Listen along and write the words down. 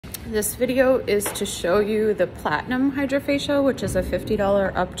This video is to show you the Platinum Hydrafacial, which is a $50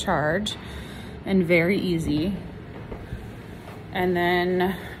 upcharge and very easy. And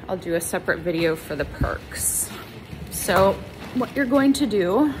then I'll do a separate video for the perks. So what you're going to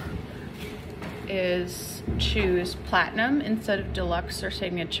do is choose Platinum instead of Deluxe or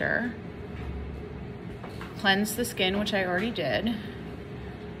Signature. Cleanse the skin, which I already did.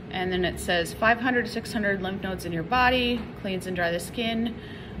 And then it says 500 to 600 lymph nodes in your body, cleans and dry the skin.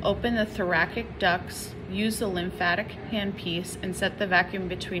 Open the thoracic ducts, use the lymphatic handpiece, and set the vacuum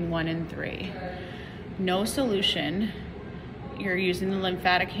between 1 and 3. No solution. You're using the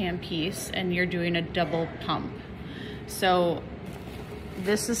lymphatic handpiece and you're doing a double pump. So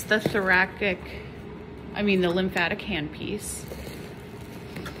this is the lymphatic handpiece.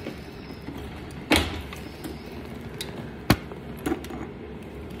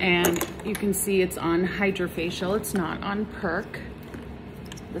 And you can see it's on hydrafacial, it's not on perk.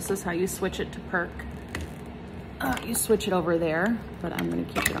 This is how you switch it to perk. You switch it over there, but I'm gonna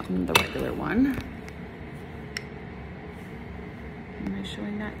keep it on the regular one. Am I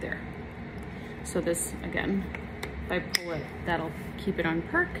showing that there? So this, again, if I pull it, that'll keep it on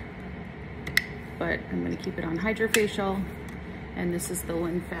perk, but I'm gonna keep it on hydrafacial. And this is the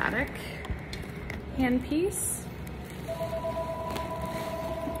lymphatic handpiece.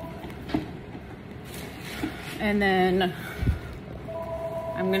 And then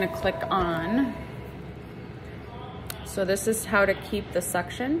I'm gonna click on. So this is how to keep the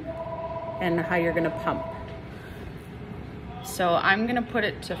suction and how you're gonna pump. So I'm gonna put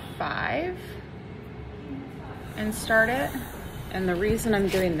it to 5 and start it. And the reason I'm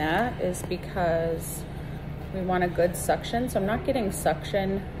doing that is because we want a good suction. So I'm not getting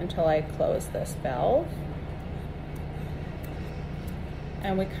suction until I close this valve.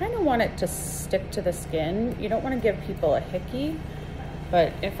 And we kind of want it to stick to the skin. You don't want to give people a hickey,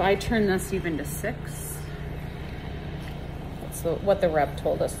 but if I turn this even to 6, that's what the rep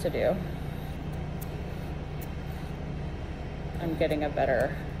told us to do. I'm getting a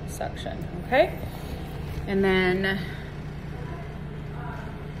better suction, okay? And then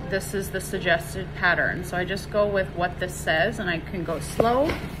this is the suggested pattern. So I just go with what this says, and I can go slow.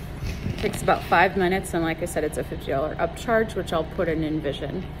 It takes about 5 minutes, and like I said, it's a $50 upcharge, which I'll put in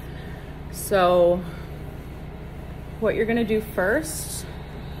Envision. So what you're gonna do first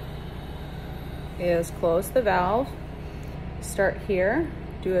is close the valve, start here,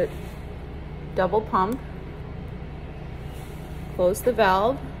 do it double pump, close the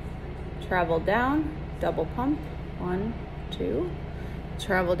valve, travel down, double pump, 1, 2,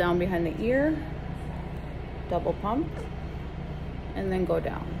 travel down behind the ear, double pump, and then go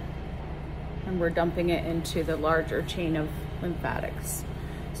down. And we're dumping it into the larger chain of lymphatics.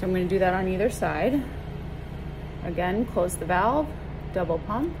 So I'm going to do that on either side. Again, close the valve, double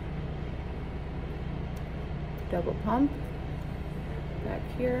pump, back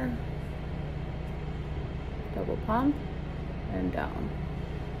here, double pump, and down.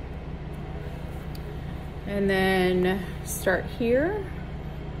 And then start here.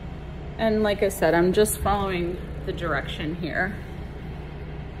 And like I said, I'm just following the direction here.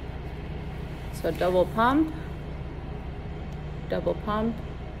 So double pump,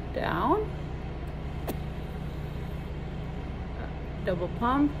 down, double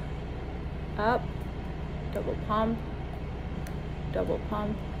pump, up, double pump,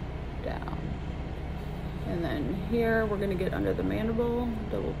 down. And then here, we're gonna get under the mandible,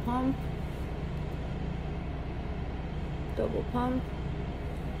 double pump,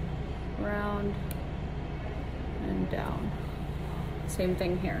 around, and down. Same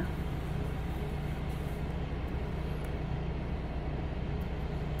thing here.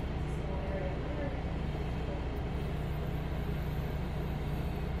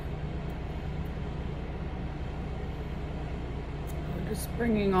 Just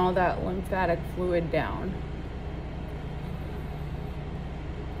bringing all that lymphatic fluid down.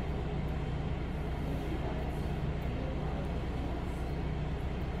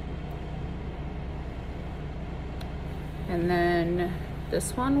 And then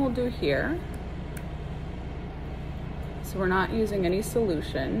this one we'll do here. So we're not using any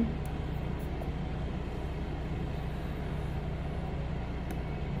solution.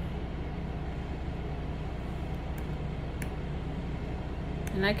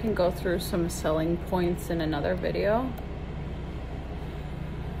 And I can go through some selling points in another video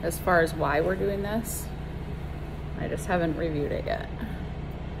as far as why we're doing this. I just haven't reviewed it yet.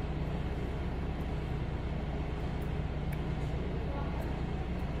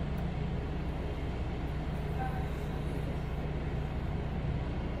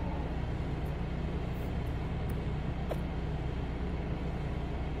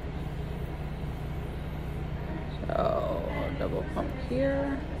 So double pump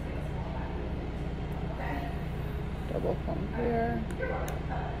here, double pump here.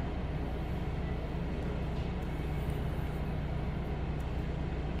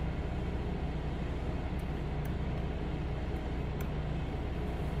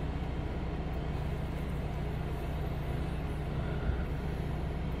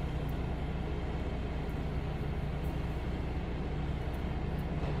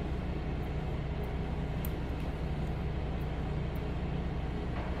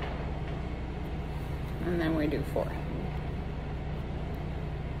 And then we do 4.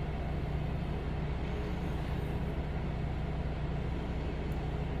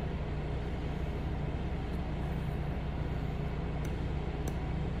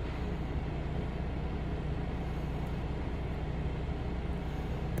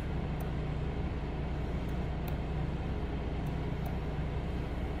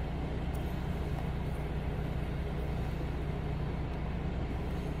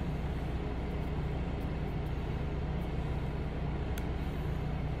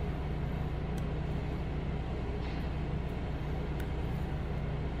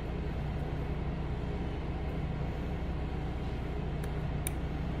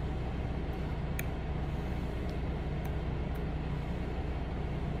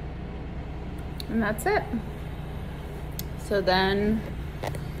 And that's it. So then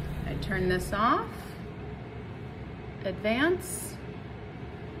I turn this off, advance,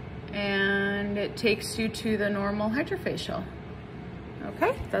 and it takes you to the normal hydrafacial.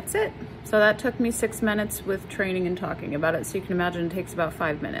 Okay, that's it. So that took me 6 minutes with training and talking about it. So you can imagine it takes about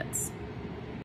 5 minutes.